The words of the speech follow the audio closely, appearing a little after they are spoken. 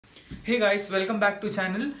Hey guys, welcome back to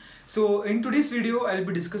channel. So in today's video I'll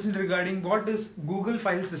be discussing regarding what is Google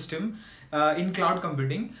file system in cloud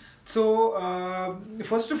computing. So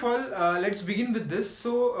first of all, let's begin with this.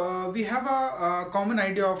 So we have a common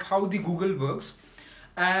idea of how the Google works,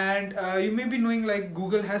 and you may be knowing like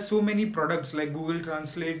Google has so many products like Google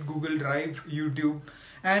Translate, Google Drive, YouTube,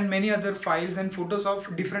 and many other files and photos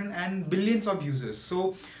of different and billions of users.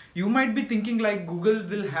 So you might be thinking like Google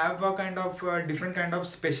will have a kind of different kind of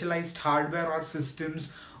specialized hardware or systems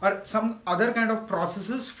or some other kind of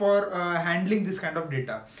processes for handling this kind of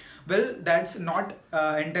data. Well, that's not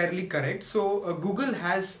entirely correct. So Google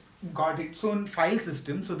has got its own file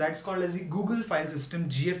system, so that's called as the Google file system,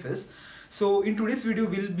 GFS. So in today's video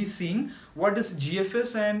we'll be seeing what is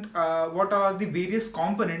GFS and what are the various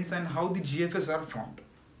components and how the GFS are formed.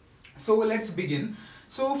 So let's begin.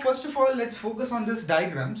 So first of all, let's focus on this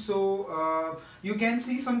diagram. So you can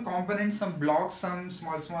see some components, some blocks, some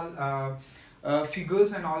small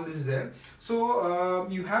figures and all this there. So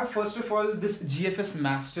you have first of all this GFS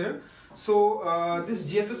master. So this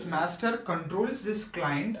GFS master controls this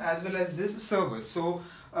client as well as this server. So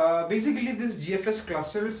basically this GFS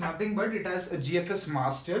cluster is nothing but it has a GFS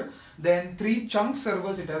master, then 3 chunk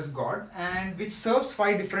servers it has got, and which serves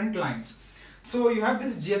 5 different clients. So you have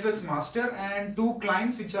this GFS master and 2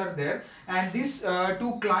 clients which are there, and these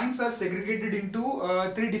 2 clients are segregated into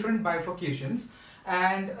 3 different bifurcations,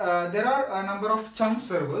 and there are a number of chunk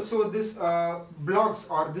servers. So this blocks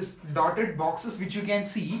or this dotted boxes which you can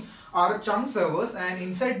see are chunk servers, and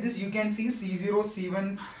inside this you can see C0,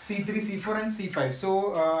 C1, C3, C4 and C5.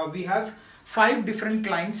 So we have 5 different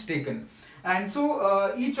clients taken. And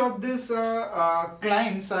so each of these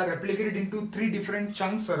clients are replicated into 3 different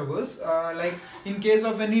chunk servers. Like in case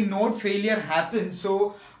of any node failure happens,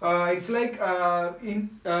 so it's like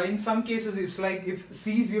in some cases it's like if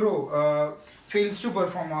C0 fails to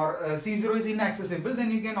perform or C0 is inaccessible, then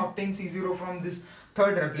you can obtain C0 from this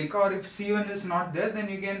third replica, or if C1 is not there, then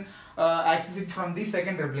you can access it from the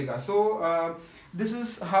second replica. So this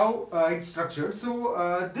is how it's structured.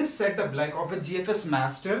 So this setup like of a GFS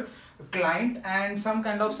master, client and some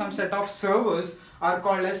set of servers are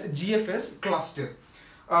called as GFS cluster.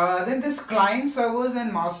 Then this client, servers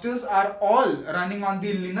and masters are all running on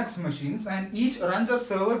the Linux machines, and each runs a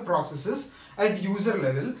server processes at user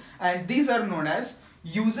level, and these are known as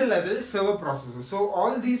user level server processes. So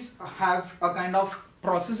all these have a kind of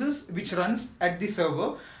processes which runs at the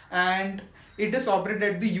server and it is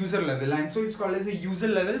operated at the user level, and so it's called as a user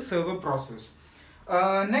level server process.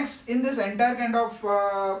 Next, in this entire kind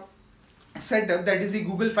of setup, that is the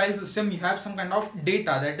Google file system, you have some kind of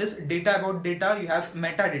data, that is data about data, you have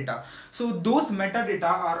metadata. So those metadata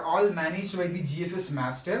are all managed by the GFS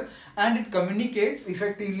master, and it communicates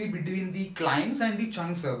effectively between the clients and the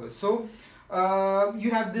chunk servers. So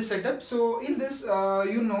you have this setup. So in this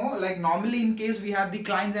like normally in case we have the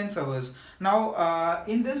clients and servers. Now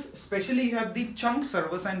in this especially you have the chunk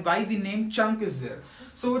servers, and why the name chunk is there.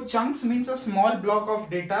 So chunks means a small block of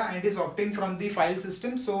data and is obtained from the file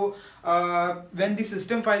system. So when the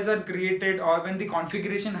system files are created or when the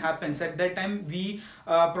configuration happens, at that time we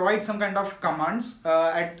provide some kind of commands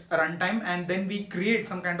at runtime, and then we create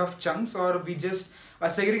some kind of chunks, or we just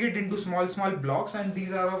segregate into small blocks, and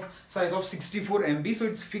these are of size of 64 MB. So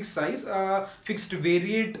it's fixed size. Fixed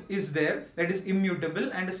variate is there, that is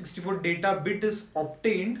immutable, and a 64 data bit is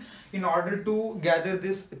obtained in order to gather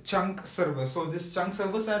this chunk server. So these chunk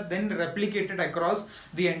servers are then replicated across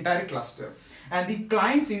the entire cluster, and the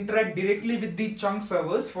clients interact directly with the chunk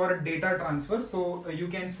servers for data transfer. So you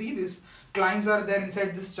can see these clients are there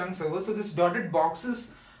inside this chunk server. So this dotted boxes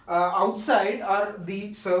outside are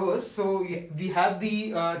the servers. So we have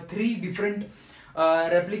the 3 different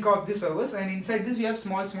replica of the servers, and inside this we have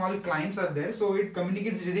small clients are there. So it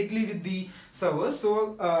communicates directly with the servers.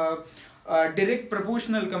 So direct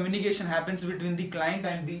proportional communication happens between the client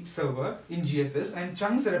and the server in GFS, and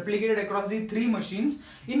chunks replicated across the 3 machines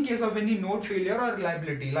in case of any node failure or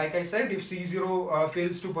reliability. Like I said, if C0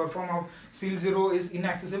 fails to perform or C0 is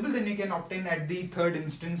inaccessible, then you can obtain at the third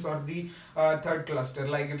instance or the third cluster.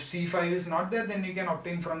 Like if C5 is not there, then you can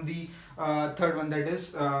obtain from the third one, that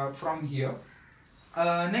is from here.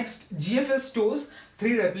 Next, GFS stores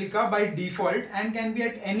 3 replica by default and can be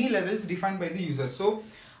at any levels defined by the user. So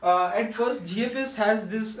at first GFS has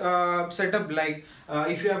this setup like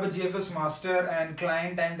if you have a GFS master and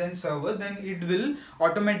client and then server, then it will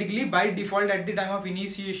automatically by default at the time of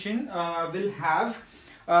initiation will have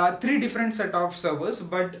 3 different set of servers,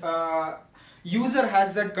 but user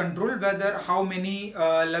has that control whether how many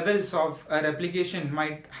levels of replication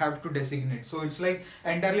might have to designate. So it's like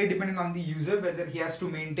entirely dependent on the user whether he has to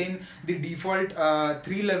maintain the default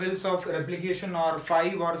 3 levels of replication or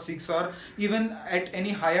 5 or 6 or even at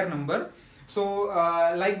any higher number. So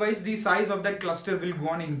likewise the size of that cluster will go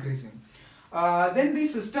on increasing. Then the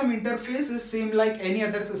system interface is same like any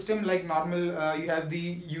other system, like normal you have the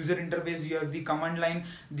user interface, you have the command line,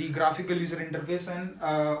 the graphical user interface, and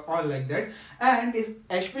all like that, and it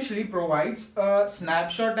especially provides a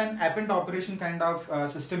snapshot and append operation kind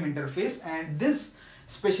of system interface, and this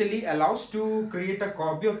specially allows to create a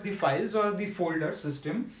copy of the files or the folder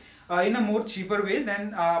system in a more cheaper way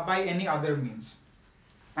than by any other means.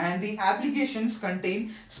 And the applications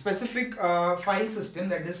contain specific file system,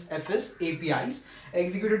 that is FS APIs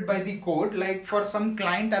executed by the code. Like for some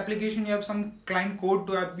client application, you have some client code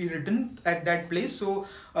to be written at that place, so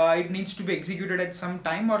it needs to be executed at some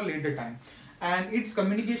time or later time, and its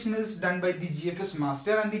communication is done by the GFS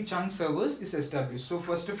master and the chunk servers is established. So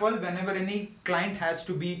first of all, whenever any client has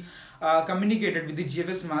to be communicated with the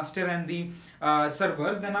GFS master and the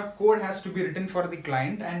server, then a code has to be written for the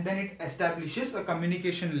client, and then it establishes a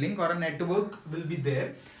communication link or a network will be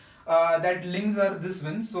there. That links are this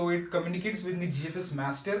one, so it communicates with the GFS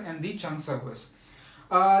master and the chunk servers.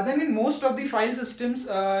 Then in most of the file systems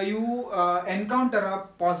you encounter a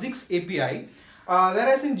POSIX API,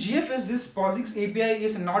 whereas in GFS this POSIX API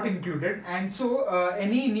is not included, and so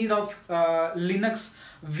any need of Linux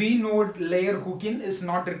vnode layer hooking is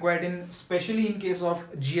not required, in especially in case of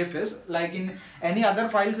GFS. Like in any other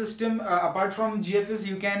file system apart from GFS,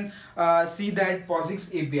 you can see that POSIX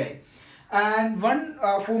API. And one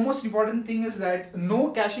foremost important thing is that no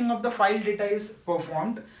caching of the file data is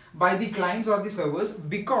performed by the clients or the servers,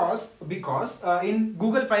 because in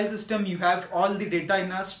Google file system you have all the data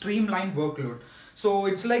in a streamlined workload. So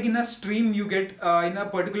it's like in a stream you get in a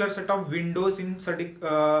particular set of windows in certain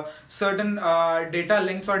data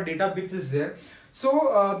lengths or data bits is there.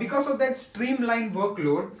 So because of that streamlined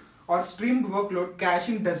workload or streamed workload,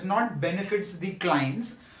 caching does not benefits the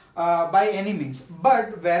clients by any means.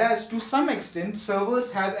 But whereas to some extent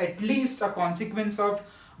servers have at least a consequence of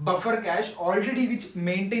buffer cache already, which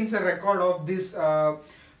maintains a record of this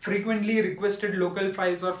frequently requested local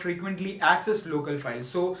files or frequently accessed local files.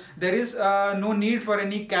 So there is no need for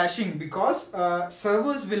any caching, because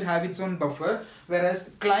servers will have its own buffer, whereas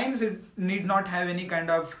clients need not have any kind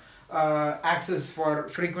of access for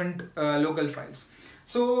frequent local files.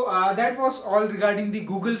 So that was all regarding the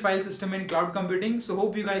Google file system in cloud computing. So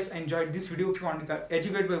hope you guys enjoyed this video. If you want to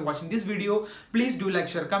educate by watching this video, please do like,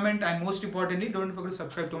 share, comment, and most importantly, don't forget to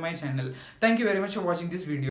subscribe to my channel. Thank you very much for watching this video.